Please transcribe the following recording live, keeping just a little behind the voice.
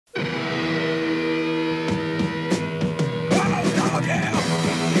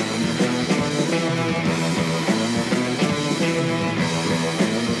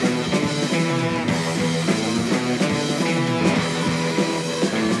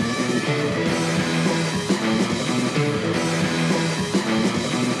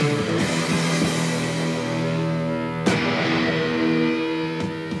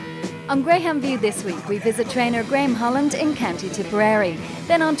On Greyhound View this week, we visit trainer Graham Holland in County Tipperary.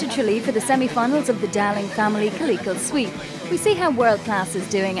 Then on to Tralee for the semi-finals of the Dowling Family Killeacle Sweep. We see how World Class is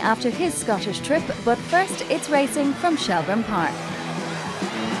doing after his Scottish trip, but first it's racing from Shelbourne Park.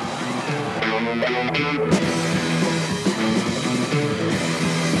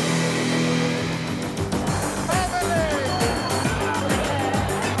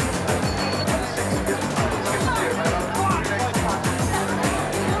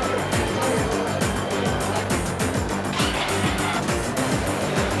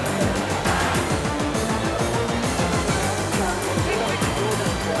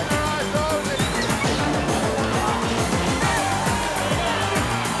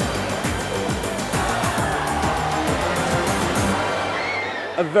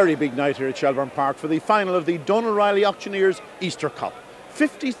 A very big night here at Shelbourne Park for the final of the Donal Riley Auctioneers Easter Cup.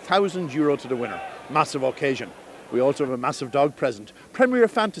 €50,000 to the winner. Massive occasion. We also have a massive dog present. Premier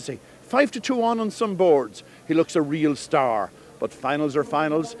Fantasy, 5-2 on some boards. He looks a real star. But finals are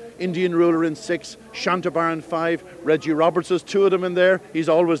finals. Indian Ruler in 6, Shantabar in 5, Reggie Roberts has 2 of them in there. He's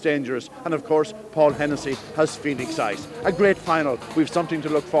always dangerous. And of course, Paul Hennessy has Phoenix Ice. A great final. We've something to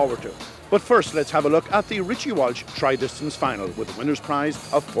look forward to. But first, let's have a look at the Richie Walsh Tri-Distance Final with a winner's prize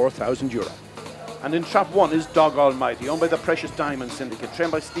of €4,000. And in Trap 1 is Dog Almighty, owned by the Precious Diamond Syndicate,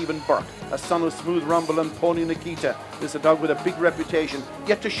 trained by Stephen Burke, a son of Smooth Rumble and Pony Nikita. This is a dog with a big reputation,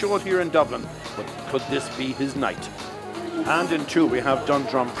 yet to show it here in Dublin. But could this be his night? And in 2 we have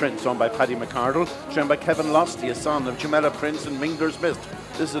Dundrum Prince, owned by Paddy McArdle, trained by Kevin Losty, a son of Jamela Prince and Mingler's Mist.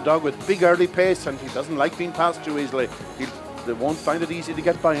 This is a dog with big early pace and he doesn't like being passed too easily. They won't find it easy to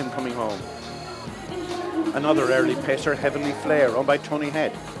get by him coming home. Another early pacer, Heavenly Flare, owned by Tony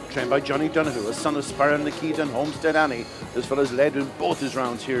Head, trained by Johnny Donoghue, a son of Spiral Nikita and Homestead Annie. This fella's led in both his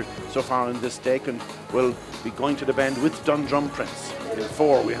rounds here so far in this stake and will be going to the bend with Dundrum Prince. In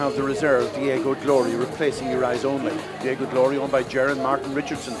 4 we have the reserve, Diego Glory, replacing Your Eyes Only. Diego Glory, owned by Jaron Martin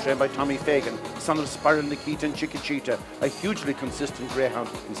Richardson, trained by Tommy Fagan, son of Spiral Nikita and Chiquitita, a hugely consistent greyhound.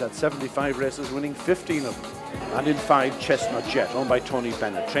 He's had 75 races, winning 15 of them. And in 5, Chestnut Jet, owned by Tony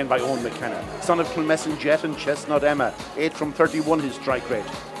Bennett, trained by Owen McKenna, son of Kilmessan Jet and Chestnut Emma, 8 from 31 his strike rate.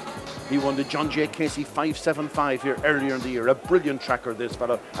 He won the John J. Casey 575 here earlier in the year. A brilliant tracker, this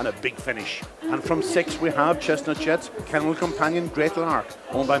fellow, and a big finish. And from 6 we have Chestnut Jet's Kennel Companion Great Lark,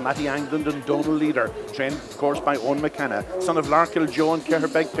 owned by Matty Angland and Donal Leader, trained of course by Owen McKenna, son of Larkill Joe and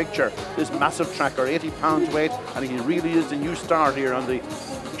Kerbeg Picture. This massive tracker, 80 pounds weight, and he really is the new star here on the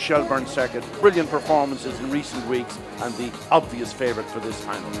Shelbourne circuit. Brilliant performances in recent weeks and the obvious favourite for this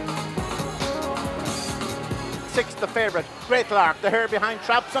final. 6, the favourite, Great Lark, the hare behind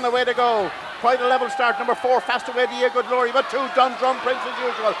Traps, and away to go. Quite a level start. Number 4, Fast Away, Diego Glory, but 2, Dundrum Prince as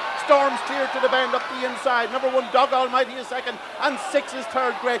usual. Storms clear to the bend up the inside. Number 1, Dog Almighty is second, and 6 is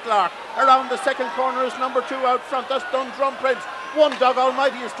third, Great Lark. Around the second corner is number 2 out front, that's Dundrum Prince. 1, Dog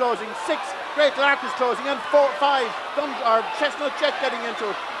Almighty is closing, 6, Great Lark is closing, and 4, 5, Chestnut Jet getting into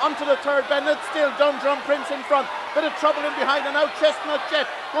it. Onto the third bend, it's still Dundrum Prince in front. Bit of trouble in behind, and now Chestnut Jet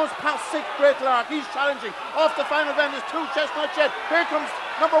goes past 6, Great Lark. He's challenging. Off the final bend is 2, Chestnut Jet. Here comes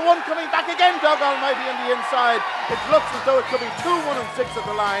number 1 coming back again, Dog Almighty on the inside. It looks as though it could be 2, 1 and 6 at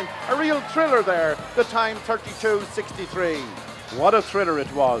the line. A real thriller there. The time 32.63. What a thriller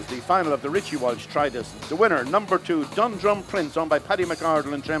it was, the final of the Richie Walsh Tri-Distance. The winner, number 2, Dundrum Prince, owned by Paddy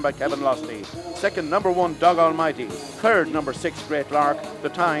McArdle and trained by Kevin Losty. Second, number 1, Dog Almighty. Third, number 6, Great Lark. The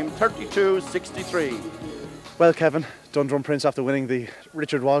time, 32.63. Well, Kevin, Dundrum Prince, after winning the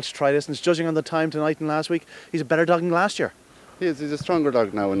Richard Walsh Tri-Distance, judging on the time tonight and last week, he's a better dog than last year. He's a stronger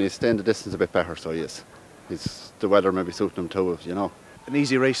dog now and he's staying the distance a bit better, so he is. The weather maybe suiting him too, you know. An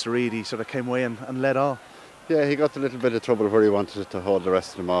easy race to read, he sort of came away and led all. Yeah, he got a little bit of trouble where he wanted to hold the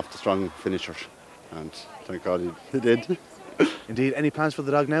rest of them off, the strong finishers, and thank God he did. Indeed. Any plans for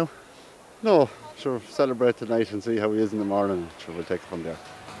the dog now? No, sure, celebrate tonight and see how he is in the morning, sure we'll take it from there.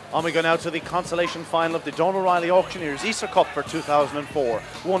 On we go now to the consolation final of the Donal Riley Auctioneers Easter Cup for 2004.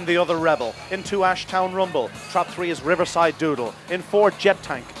 1, The Other Rebel. In 2, Ashtown Rumble. Trap 3 is Riverside Doodle. In 4, Jet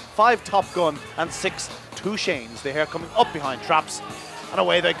Tank. 5, Top Gun. And 6, 2 Shanes. The hare coming up behind Traps. And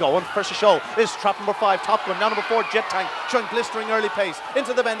away they go. And first to show is trap number 5, Top Gun. Now number 4, Jet Tank, showing blistering early pace.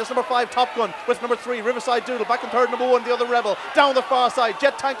 Into the bend, it's number 5, Top Gun, with number 3, Riverside Doodle. Back in third, number 1, The Other Rebel. Down the far side,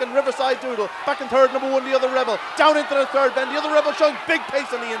 Jet Tank and Riverside Doodle. Back in third, number 1, The Other Rebel. Down into the third bend, The Other Rebel showing big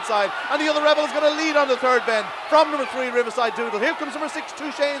pace on the inside. And The Other Rebel is going to lead on the third bend from number 3, Riverside Doodle. Here comes number 6, Two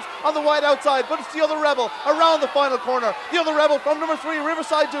Shanes on the wide outside, but it's The Other Rebel around the final corner. The Other Rebel from number 3,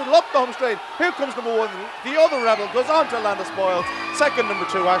 Riverside Doodle, up the home straight. Here comes number 1, The Other Rebel, goes on to Land of Spoils. Second, number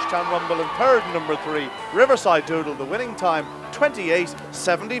 2, Ashtown Rumble, and third, number 3, Riverside Doodle. The winning time,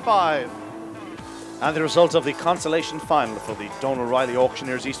 28.75. And the result of the consolation final for the Donal Riley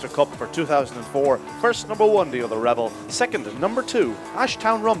Auctioneers Easter Cup for 2004. First, number 1, the other Rebel. Second, number 2,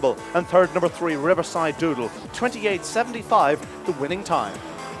 Ashtown Rumble. And third, number 3, Riverside Doodle. 28.75, the winning time.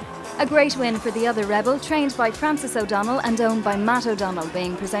 A great win for the other Rebel, trained by Francis O'Donnell and owned by Matt O'Donnell,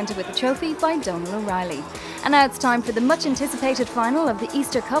 being presented with a trophy by Donal O'Reilly. And now it's time for the much anticipated final of the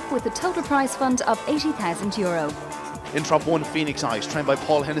Easter Cup with a total prize fund of €80,000. In Trap 1, Phoenix Ice, trained by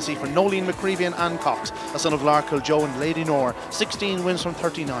Paul Hennessy for Nolene McCreevy and Ann Cox, a son of Larkhill Joe and Lady Nor. 16 wins from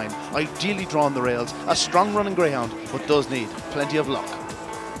 39, ideally drawn the rails, a strong running greyhound, but does need plenty of luck.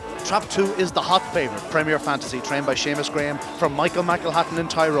 Trap 2 is the hot favourite, Premier Fantasy, trained by Seamus Graham from Michael McElhatton in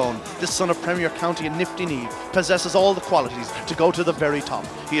Tyrone. This son of Premier County and Nifty Neve possesses all the qualities to go to the very top.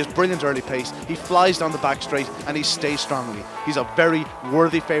 He has brilliant early pace, he flies down the back straight and he stays strongly. He's a very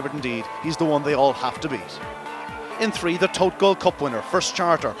worthy favourite indeed. He's the one they all have to beat. In 3, the Tote Gold Cup winner, First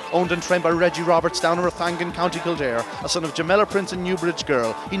Charter, owned and trained by Reggie Roberts down in Rathangan, County Kildare, a son of Jamela Prince and Newbridge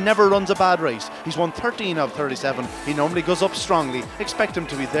Girl. He never runs a bad race. He's won 13 out of 37. He normally goes up strongly. Expect him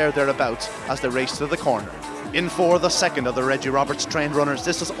to be thereabouts as they race to the corner. In 4, the second of the Reggie Roberts trained runners,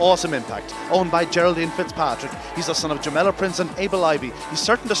 this is Awesome Impact, owned by Geraldine Fitzpatrick. He's the son of Jamela Prince and Abel Ivy. He's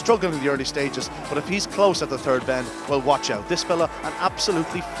certain to struggle in the early stages, but if he's close at the third bend, well, watch out. This fella, an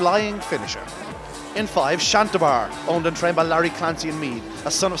absolutely flying finisher. In 5, Shantabar, owned and trained by Larry Clancy and Mead,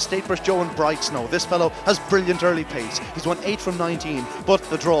 a son of Statebrush Joe and Bright Snow. This fellow has brilliant early pace. He's won 8 from 19, but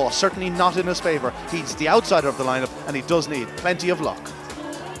the draw certainly not in his favour. He's the outsider of the lineup and he does need plenty of luck.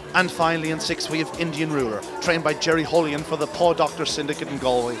 And finally in 6, we have Indian Ruler, trained by Jerry Hullion for the Paw Doctor Syndicate in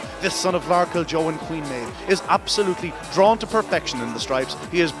Galway. This son of Larkhill Joe and Queen Maid is absolutely drawn to perfection in the stripes.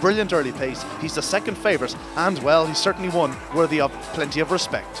 He has brilliant early pace. He's the second favourite and, well, he's certainly one worthy of plenty of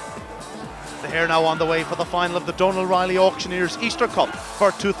respect. They're now on the way for the final of the Donal Riley Auctioneers Easter Cup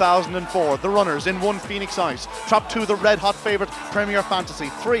for 2004. The runners in 1, Phoenix Ice. Trap 2, the red hot favourite, Premier Fantasy.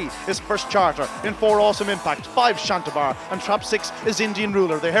 3 is First Charter. In 4, Awesome Impact. 5, Shantabar. And Trap 6 is Indian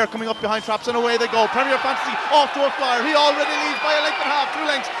Ruler. The hare coming up behind Traps and away they go. Premier Fantasy off to a flyer. He already leads by a length and a half, 2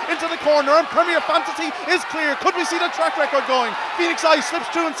 lengths into the corner. And Premier Fantasy is clear. Could we see the track record going? Phoenix Ice slips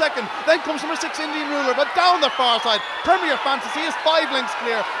 2 in second. Then comes number 6, Indian Ruler. But down the far side, Premier Fantasy is 5 lengths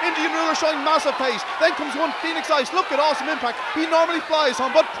clear. Indian Ruler showing massive pace. Then comes 1, Phoenix Ice. Look at Awesome Impact. He normally flies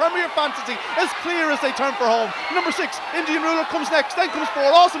home, but Premier Fantasy as clear as they turn for home. Number 6, Indian Ruler comes next. Then comes 4,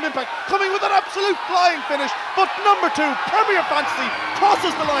 Awesome Impact, coming with an absolute flying finish. But number 2, Premier Fantasy,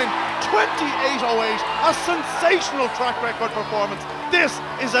 crosses the line. 28.08. A sensational track record performance. This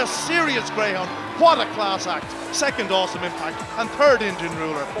is a serious greyhound. What a class act. Second, Awesome Impact, and third, Indian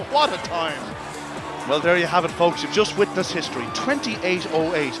Ruler. But what a time. Well, there you have it, folks. You've just witnessed history.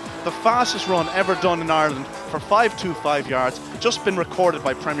 28.08, the fastest run ever done in Ireland for 5.25 yards, just been recorded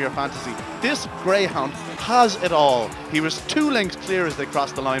by Premier Fantasy. This greyhound has it all. He was 2 lengths clear as they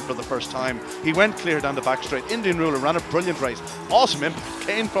crossed the line for the first time. He went clear down the back straight. Indian Ruler ran a brilliant race. Awesome Impact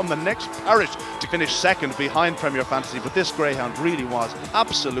came from the next parish to finish second behind Premier Fantasy, but this greyhound really was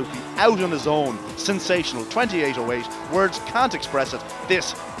absolutely out on his own. Sensational. 28.08. Words can't express it.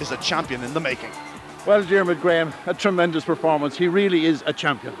 This is a champion in the making. Well, Dermot Graham, a tremendous performance. He really is a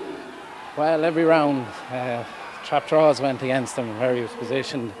champion. Well, every round, trap draws went against him where he was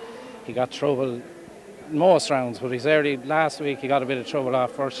positioned. He got trouble in most rounds, but he's early. Last week he got a bit of trouble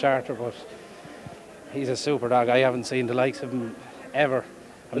off First Charter, but he's a super dog. I haven't seen the likes of him ever.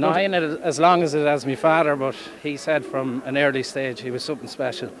 I'm not in it as long as it has my father, but he said from an early stage he was something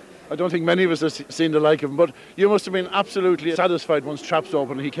special. I don't think many of us have seen the like of him, but you must have been absolutely satisfied once traps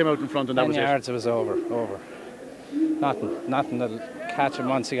opened and he came out in front and that was 10 yards, it was over. Nothing that'll catch him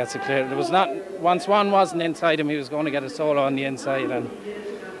once he gets it clear. There was not, once one wasn't inside him, he was going to get a solo on the inside. And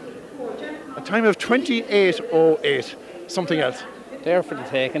a time of 28.08, something else. There for the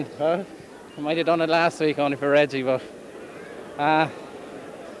taking. He might have done it last week only for Reggie, but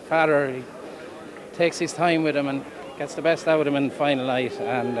father, he takes his time with him and gets the best out of him in the final night,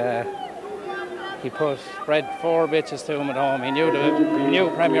 and he bred 4 bitches to him at home. He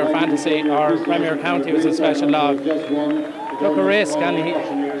knew Premier Fantasy or Premier County was a special dog. Took a risk, and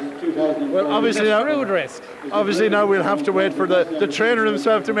obviously now we'll have to wait for the trainer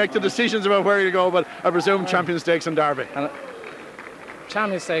himself to make the decisions about where to go, but I presume Champion Stakes in Derby. And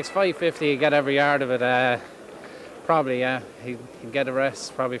Champion Stakes, 550, you get every yard of it. Probably, yeah. He'll get a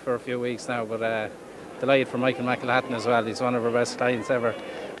rest probably for a few weeks now, but delighted for Michael McElhatton as well. He's one of our best clients ever.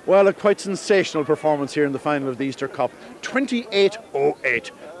 Well, a quite sensational performance here in the final of the Easter Cup.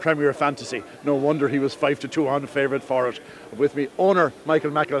 28.08 Premier Fantasy. No wonder he was 5-2 on favourite for it. With me, owner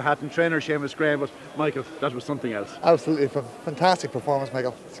Michael McElhatton, trainer Seamus Graham. But Michael, that was something else. Absolutely fantastic performance,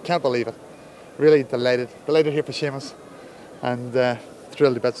 Michael. Can't believe it. Really delighted here for Seamus, and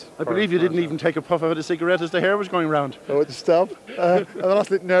thrilled to bits. I believe you didn't even take a puff out of the cigarette as the hair was going round. I wouldn't stop. I'm an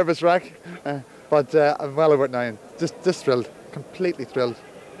absolute nervous wreck, but I'm well over it now. Just thrilled, completely thrilled.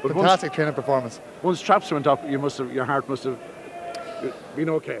 But fantastic training performance. Once traps went up, your heart must have been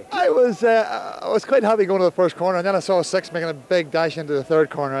okay. I was quite happy going to the first corner, and then I saw Six making a big dash into the third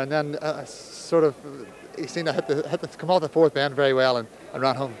corner, and then he seemed to come off the fourth bend very well and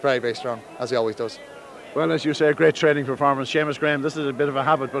ran home very, very strong, as he always does. Well, as you say, a great training performance. Seamus Graham, this is a bit of a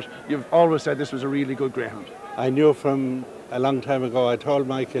habit, but you've always said this was a really good greyhound. I knew from a long time ago. I told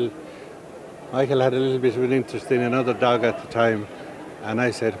Michael had a little bit of an interest in another dog at the time, and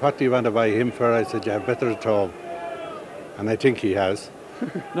I said, what do you want to buy him for? I said, you have better at home. And I think he has.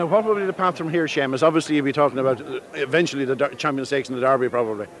 Now, what will be the path from here, Seamus? Obviously, you'll be talking about eventually the Champion Stakes and the Derby,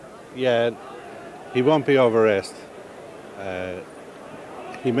 probably. Yeah, he won't be over-raced.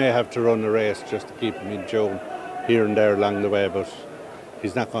 He may have to run a race just to keep him in tune here and there along the way, but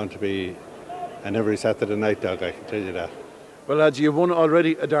he's not going to be an every Saturday night dog, I can tell you that. Well, lads, you've won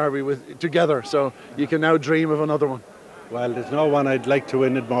already a Derby together, so you can now dream of another one. Well, there's no one I'd like to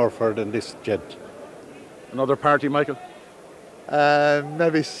win it more for than this gent. Another party, Michael?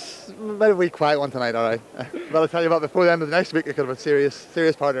 Maybe a wee quiet one tonight, all right. But I'll tell you what, before the end of the next week, it could have a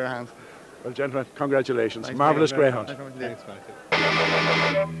serious part in our hands. Well, gentlemen, congratulations. Thanks, marvellous greyhound. Thanks, Michael.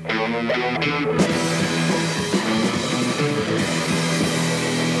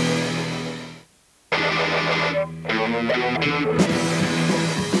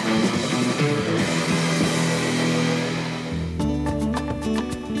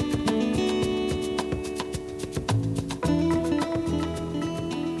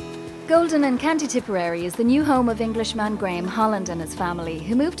 Golden in County Tipperary is the new home of Englishman Graham Holland and his family,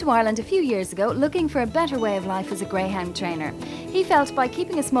 who moved to Ireland a few years ago looking for a better way of life as a greyhound trainer. He felt by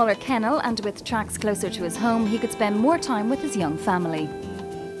keeping a smaller kennel and with tracks closer to his home, he could spend more time with his young family.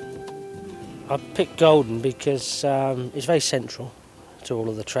 I picked Golden because it's very central to all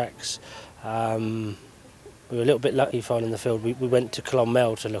of the tracks. We were a little bit lucky finding the field. We went to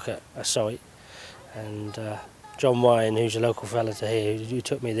Clonmel to look at a site, and John Wyan, who's a local fella to here, who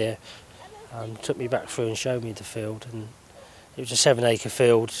took me there, took me back through and showed me the field. And it was a 7-acre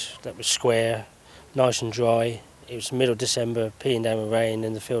field that was square, nice and dry. It was middle of December, peeing down with rain,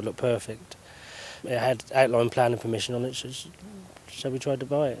 and the field looked perfect. It had outline planning permission on it, so we tried to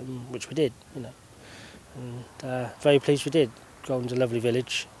buy it, which we did, you know. And very pleased we did. Golden's a lovely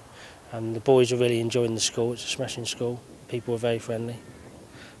village, and the boys are really enjoying the school. It's a smashing school. People are very friendly,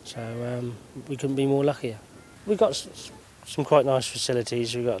 so we couldn't be more luckier. We've got some quite nice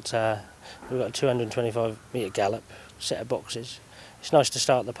facilities. We've got a 225-metre gallop, set of boxes. It's nice to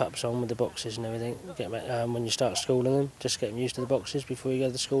start the pups on with the boxes and everything. When you start schooling them, just get them used to the boxes before you go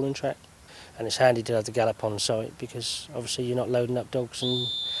to the schooling track. And it's handy to have the gallop on site because obviously you're not loading up dogs and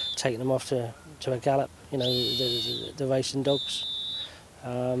taking them off to a gallop, you know, the racing dogs.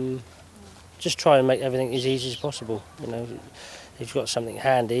 Just try and make everything as easy as possible, you know. If you've got something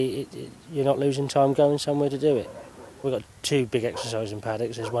handy, you're not losing time going somewhere to do it. We've got 2 big exercising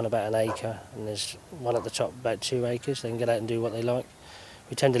paddocks. There's one about 1 acre and there's one at the top about 2 acres. They can get out and do what they like.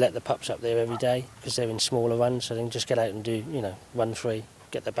 We tend to let the pups up there every day because they're in smaller runs, so they can just get out and do, you know, run free,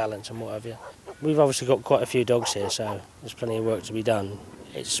 get their balance and what have you. We've obviously got quite a few dogs here, so there's plenty of work to be done.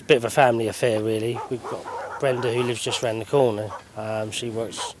 It's a bit of a family affair, really. We've got Brenda, who lives just round the corner. She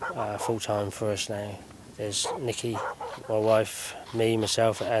works full-time for us now. There's Nikki, my wife, me,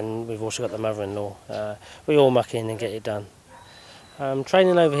 myself, and we've also got the mother-in-law. We all muck in and get it done.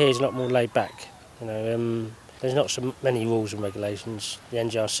 Training over here is a lot more laid back. You know, there's not so many rules and regulations. The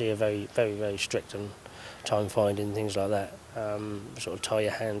NGRC are very, very, very strict on time finding and things like that. Sort of tie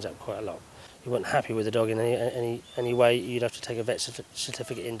your hands up quite a lot. You weren't happy with the dog in any way, you'd have to take a vet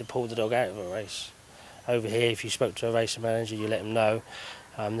certificate in to pull the dog out of a race. Over here, if you spoke to a racing manager, you let them know.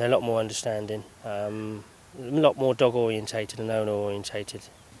 They're a lot more understanding, a lot more dog orientated and owner orientated.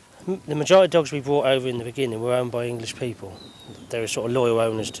 The majority of dogs we brought over in the beginning were owned by English people. They were sort of loyal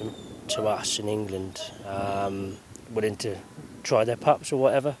owners to us in England, willing to try their pups or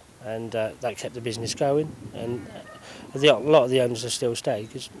whatever, and that kept the business going. And a lot of the owners are still stay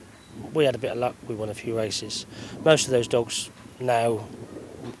because we had a bit of luck. We won a few races. Most of those dogs now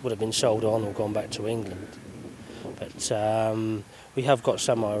would have been sold on or gone back to England. But we have got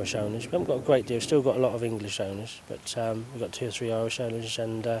some Irish owners. We haven't got a great deal, still got a lot of English owners, but we've got 2 or 3 Irish owners,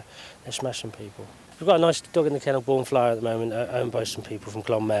 and they're smashing people. We've got a nice dog in the kennel, Born Flyer, at the moment, owned by some people from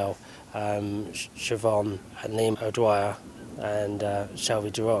Clonmel, Siobhan and Liam O'Dwyer and Selby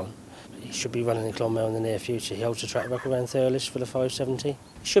Duran. He should be running in Clonmel in the near future. He holds the track record around Thurles for the 570. He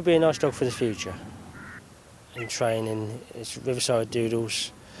should be a nice dog for the future. In training, it's Riverside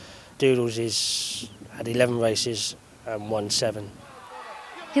Doodles. Doodles had 11 races and won 7.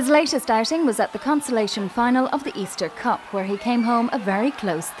 His latest outing was at the consolation final of the Easter Cup, where he came home a very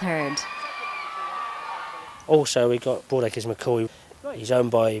close 3rd. Also, we got Broadacres McCoy. He's owned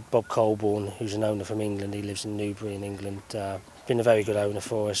by Bob Colborne, who's an owner from England. He lives in Newbury in England. Been a very good owner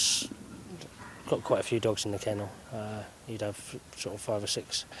for us. Got quite a few dogs in the kennel. You'd have sort of 5 or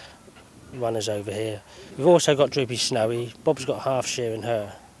 6 runners over here. We've also got Droopy Snowy. Bob's got half share in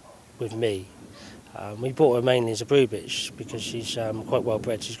her with me. We bought her mainly as a brood bitch because she's quite well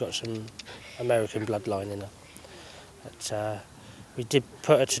bred. She's got some American bloodline in her. But, we did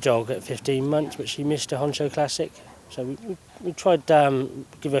put her to dog at 15 months, but she missed a Honcho Classic. So we tried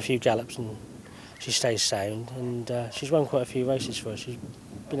give her a few gallops, and she stays sound. And she's won quite a few races for us. She's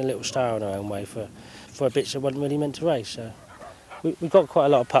been a little star in her own way for a bitch that wasn't really meant to race. So we've got quite a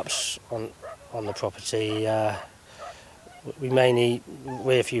lot of pups on the property. We mainly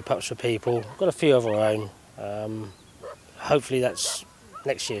rear a few pups for people. We've got a few of our own. Hopefully that's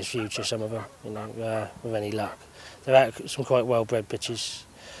next year's future, some of them, you know, with any luck. They're out some quite well-bred bitches.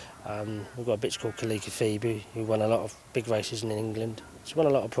 We've got a bitch called Kalika Phoebe, who won a lot of big races in England. She's won a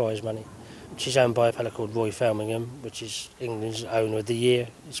lot of prize money. She's owned by a fella called Roy Felmingham, which is England's owner of the year.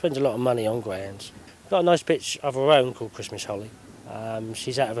 He spends a lot of money on greyhounds. We've got a nice bitch of her own called Christmas Holly.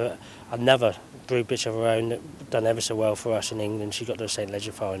 She's out of another brood bitch of her own that done ever so well for us in England. She got to the St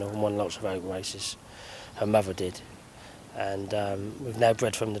Leger final and won lots of open races. Her mother did. And we've now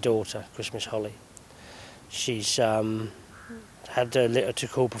bred from the daughter, Christmas Holly. She's had a litter to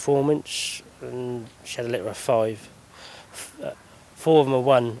call performance, and she had a litter of 5. 4 of them have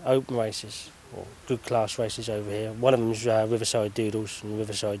won open races, or good class races over here. One of them's Riverside Doodles and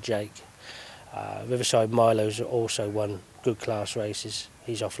Riverside Jake. Riverside Milo's also won good class races.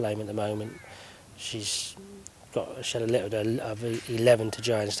 He's off lame at the moment. She had a litter of 11 to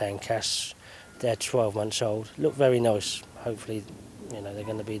Giantstown Cass. They're 12 months old. Look very nice. Hopefully, you know, they're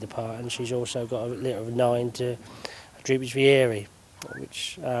going to be the part. And she's also got a litter of 9 to Droopy's Vieri,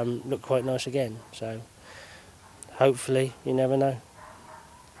 which look quite nice again. So hopefully, you never know.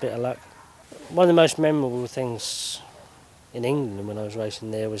 Bit of luck. One of the most memorable things in England when I was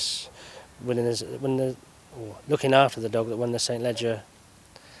racing there was looking after the dog that won the St Leger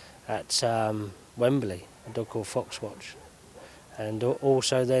at Wembley, a dog called Foxwatch, and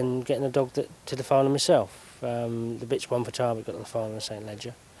also then getting a dog to the final myself. The bitch won for Tarbuck, got to the final of St Leger.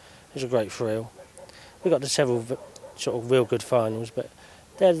 It was a great thrill. We got to several sort of real good finals, but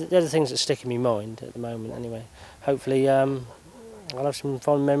they're the things that stick in my mind at the moment anyway. Hopefully I'll have some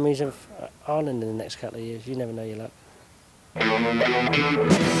fond memories of Ireland in the next couple of years. You never know your luck.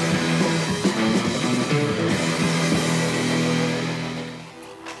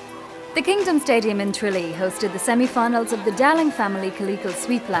 The Kingdom Stadium in Tralee hosted the semi-finals of the Dowling Family Killeacle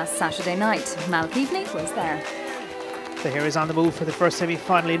Sweep last Saturday night. Mal Keaveney was there. The hare is on the move for the first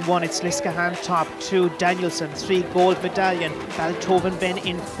semi-final in 1. It's Liskahan top, 2 Danielson, 3 Gold Medallion, Baltoven Ben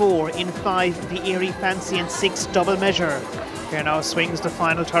in 4, in 5 the Erie Fancy, and 6 Double Measure. Here now swings the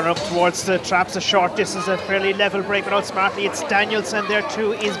final turn up towards the traps, a short distance, a fairly level break, but out smartly it's Danielson. There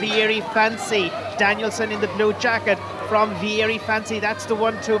too is Vieri Fancy. Danielson in the blue jacket from Vieri Fancy. That's the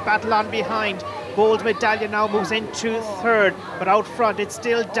 1-2 battle on behind. Gold Medallion now moves into 3rd, but out front it's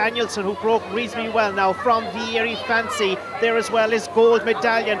still Danielson, who broke reasonably well now from Vieri Fancy. There as well is Gold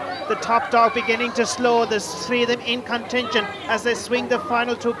Medallion. The top dog beginning to slow. There's 3 of them in contention as they swing the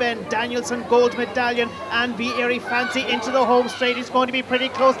final to bend. Danielson, Gold Medallion and Vieri Fancy into the home straight. It's going to be pretty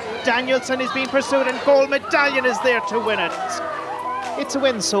close. Danielson is being pursued and Gold Medallion is there to win it. It's a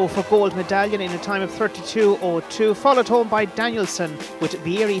win so for Gold Medallion in a time of 32.02, followed home by Danielson with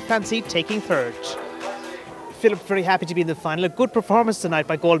Vieri Fancy taking 3rd. Philip, very happy to be in the final. A good performance tonight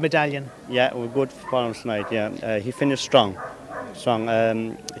by Gold Medallion. Yeah, a good performance tonight, yeah. He finished strong.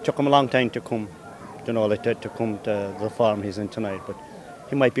 It took him a long time to come, to come to the form he's in tonight, but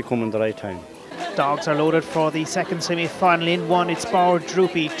he might be coming the right time. Dogs are loaded for the second semi-final. In 1, it's Bauer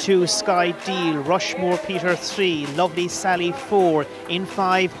Droopy, 2, Sky Deal, Rushmore Peter 3, Lovely Sally 4, in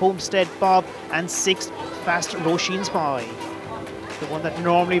 5, Homestead Bob, and 6, Fast Roisin Spy. The one that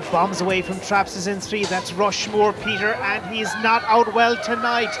normally bombs away from traps is in 3. That's Rushmore Peter, and he's not out well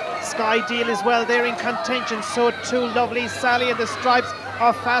tonight. Sky Deal is well there in contention. So too Lovely Sally, and the stripes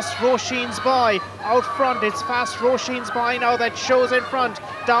of Fast Roisin's Boy. Out front, it's Fast Roisin's Boy now that shows in front.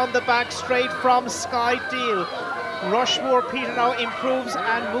 Down the back straight from Sky Deal. Rushmore Peter now improves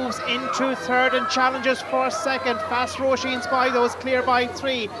and moves into 3rd and challenges for 2nd. Fast Roisin's Boy though is clear by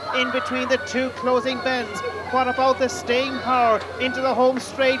 3 in between the 2 closing bends. What about the staying power into the home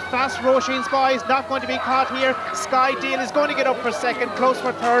straight? Fast Roisin's Boy is not going to be caught here. Sky Deal is going to get up for 2nd, close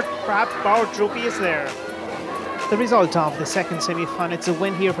for 3rd. Perhaps Bauer Droopy is there. The result of the 2nd semi-final, it's a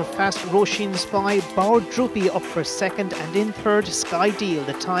win here for Fast Roisin's Boy. Bauer Droopy up for 2nd, and in 3rd Sky Deal.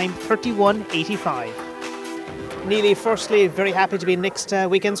 The time 31:85. Neely, firstly, very happy to be in next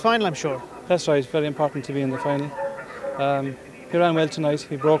weekend's final, I'm sure. That's right, very important to be in the final. He ran well tonight,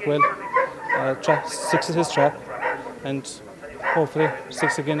 he broke well. 6 is his trap, and hopefully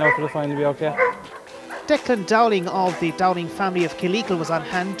 6 again out for the final will be okay. Declan Dowling of the Dowling Family of Killeacle was on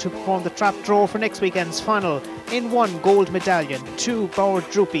hand to perform the trap draw for next weekend's final. In 1, Gold Medallion, 2, Bauer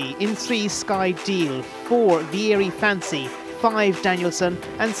Droopy, in 3, Sky Deal, 4, The Airy Fancy, 5, Danielson,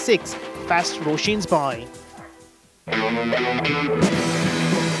 and 6, Fast Roisin's Boy. A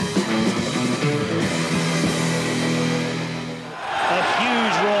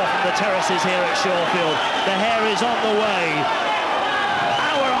huge roar from the terraces here at Shawfield. The hare is on the way.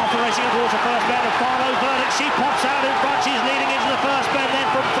 Hour after racing towards the first bend of Barlow Verdict, she pops out in front. She's leading into the first bend. Then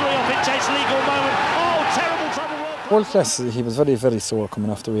from 3 off, it takes legal moment. Oh, terrible trouble. World class. He was very, very sore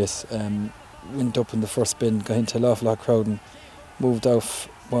coming off the race. Went up in the first bend, got into an awful lot of crowd and moved off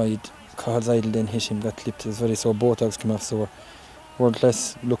wide. Carl's idle then hit him, got clipped. He was very sore. Both dogs came off sore. World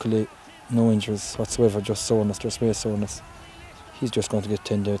class, luckily no injuries whatsoever, just soreness, just race soreness. He's just going to get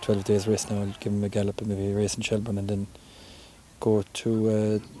 10 or 12 days rest now. I'll give him a gallop and maybe a race in Shelbourne, and then go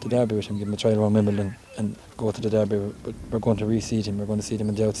to the Derby with him, give him a trial around Wimbledon and go to the Derby. But we're going to reseed him, we're going to seed him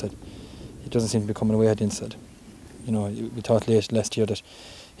on the outside. He doesn't seem to be coming away at the inside. You know, we thought last year that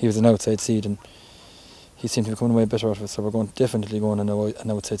he was an outside seed, and he seemed to be coming away better out of it, so we're definitely going on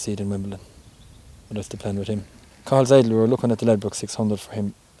an outside seed in Wimbledon. But that's the plan with him. Carl's idle, we were looking at the Ladbroke 600 for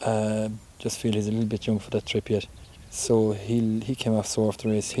him. Just feel he's a little bit young for that trip yet. So he came off sore after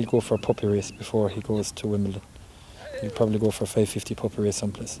the race. He'll go for a puppy race before he goes to Wimbledon. He'll probably go for a 550 puppy race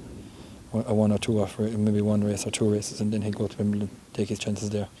someplace. A 1 or 2 off, maybe 1 race or 2 races, and then he'll go to Wimbledon, take his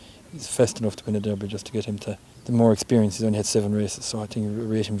chances there. He's fast enough to win a Derby just to get him to the more experience. He's only had 7 races, so I think we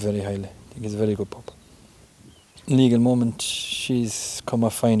rate him very highly. I think he's a very good pup. Legal Moment, she's come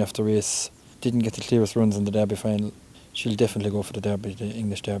off fine after the race. Didn't get the clearest runs in the Derby final. She'll definitely go for the Derby, the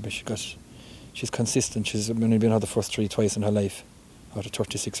English Derby. She's consistent. She's only been out the first 3 twice in her life, out of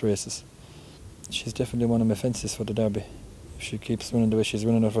 36 races. She's definitely one of my fences for the Derby. If she keeps running the way she's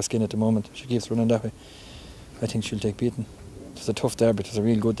running out of her skin at the moment, if she keeps running that way, I think she'll take beating. It was a tough Derby, it was a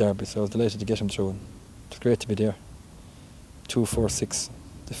real good Derby, so I was delighted to get him through. It's great to be there. 2, 4, 6,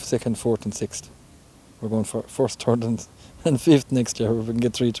 the 2nd, 4th and 6th. We're going for 1st, 3rd and 5th next year if we can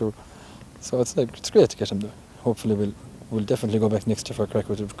get 3 through. So it's great to get him there. Hopefully we'll definitely go back next year for a crack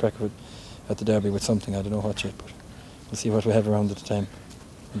with at the Derby with something, I don't know what yet, but we'll see what we have around at the time.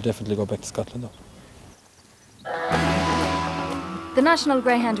 We'll definitely go back to Scotland though. The National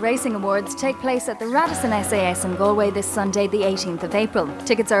Greyhound Racing Awards take place at the Radisson SAS in Galway this Sunday, the 18th of April.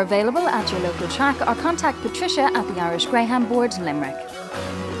 Tickets are available at your local track, or contact Patricia at the Irish Greyhound Board, Limerick.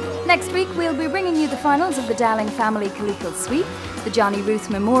 Next week we'll be bringing you the finals of the Dowling Family Killeacle Sweep, the Johnny Ruth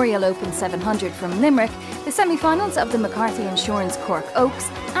Memorial Open 700 from Limerick, the semi-finals of the McCarthy Insurance Cork Oaks,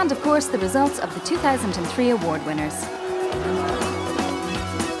 and of course the results of the 2003 award winners.